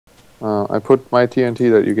I put my TNT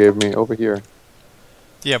that you gave me over here.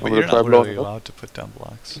 Yeah, but I'm you're gonna try not really blowing it up. allowed to put down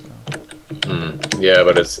blocks. So. Yeah,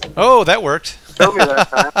 but it's... Oh, that worked. Show me that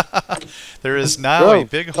time. There is now a Bro,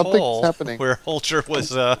 big something's hole happening. where Holger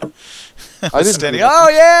was, I was didn't do standing. nothing. Oh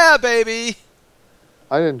yeah, baby.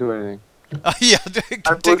 I didn't do anything. Yeah,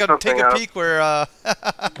 I blew take something a up. peek where.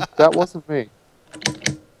 That wasn't me.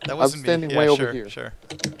 That wasn't me. standing Yeah, way sure, over here. sure.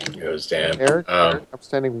 It was Dan. Eric, I'm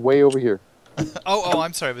standing way over here. Oh,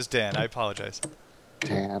 I'm sorry. It was Dan. I apologize.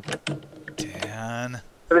 Damn. Dan.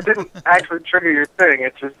 But it didn't actually trigger your thing.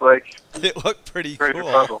 It's just like It looked pretty treasure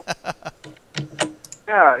cool. puzzle.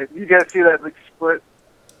 Yeah, you guys see that like split,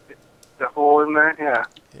 the hole in there? Yeah.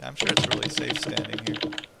 Yeah, I'm sure it's really safe standing here.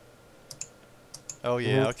 Oh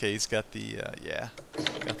yeah, okay. He's got the yeah,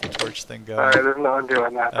 got the torch thing going. All right, there's no one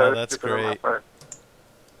doing that. Oh, That's that's stupid on my great. part.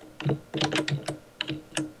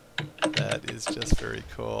 That is just very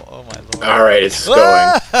cool. Oh my lord. All right, it's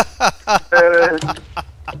going. There it is.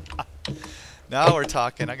 Now we're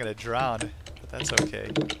talking. I'm gonna drown, but that's okay.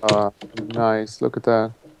 Nice. Look at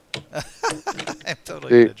that. I'm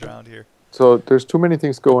totally gonna See, drown here. So there's too many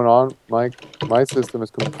things going on, Mike. My system is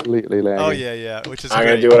completely lagging. Oh yeah, yeah, which is I'm great.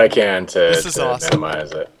 going to do what I can to, This is to awesome.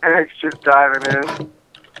 minimize it. Eric's just diving in.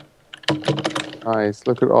 Nice.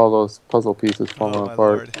 Look at all those puzzle pieces falling Oh my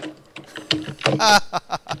apart. lord.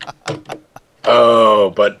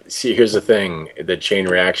 Oh, but see, here's the thing: the chain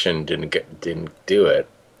reaction didn't do it.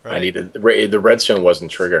 Right. I needed the redstone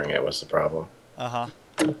wasn't triggering it. Was the problem? Uh-huh.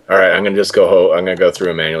 All right, I'm gonna just go. I'm gonna go through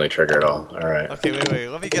and manually trigger it all. All right. Okay, wait.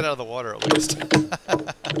 Let me get out of the water at least.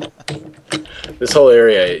 This whole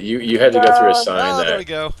area, you had to go through a sign Oh, that there we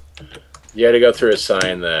go. you had to go through a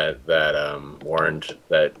sign that warned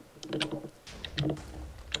that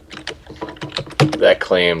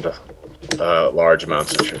claimed large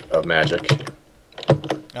amounts of magic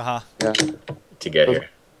Uh-huh. Yeah. to get here.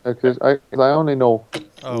 Because I only know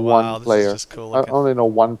Oh one wow, this player. is just cool I looking. only know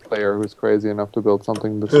one player who's crazy enough to build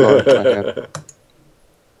something that's large as my head.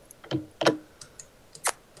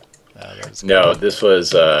 That is No, cool. this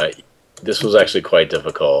was actually quite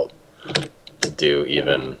difficult to do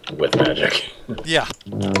even with magic. Yeah.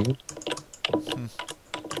 Okay,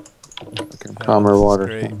 calmer this is water.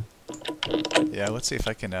 great. Yeah, let's see if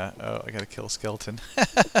I can oh, I gotta kill a skeleton.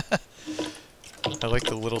 I like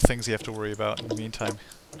the little things you have to worry about in the meantime.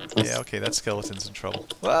 Yeah, okay, that skeleton's in trouble.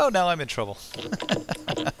 Whoa, now I'm in trouble. Can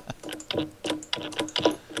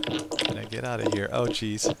I get out of here? Oh,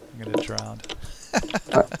 jeez. I'm gonna drown.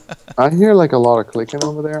 I hear like a lot of clicking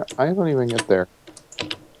over there. I don't even get there.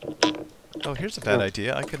 Oh, here's a bad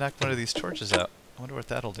idea. I could knock one of these torches out. I wonder what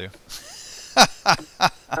that'll do.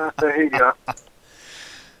 There you go.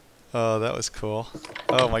 Oh, that was cool.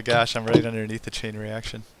 Oh my gosh, I'm right underneath the chain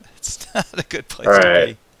reaction. It's not a good place All to right.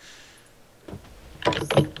 be.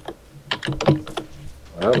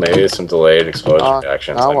 Well, maybe some delayed explosion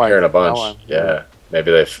reactions. now I'm hearing a now bunch. Yeah,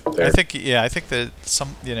 maybe I they're... think that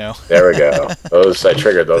some, you know, There we go. Those I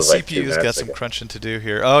triggered the those like 2 CPU's got minutes some ago. crunching to do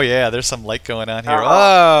here. Oh yeah, there's some light going on here.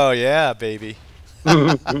 Uh-oh. Oh yeah, baby.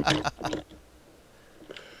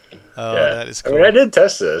 Oh, Yeah. that is I cool. mean, I did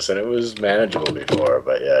test this and it was manageable before,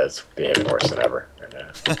 but yeah, it's behaving worse than ever.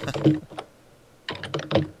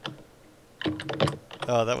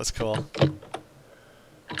 Oh, that was cool.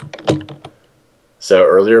 So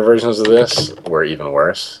earlier versions of this were even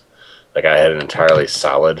worse. Like I had an entirely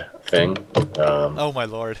solid thing. Oh my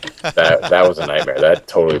lord. That was a nightmare. That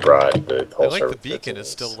totally brought the I whole like the server beacon to is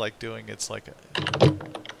still this. like doing its like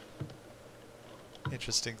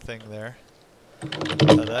interesting thing there.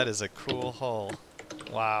 Oh, that is a cool hole.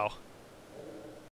 Wow.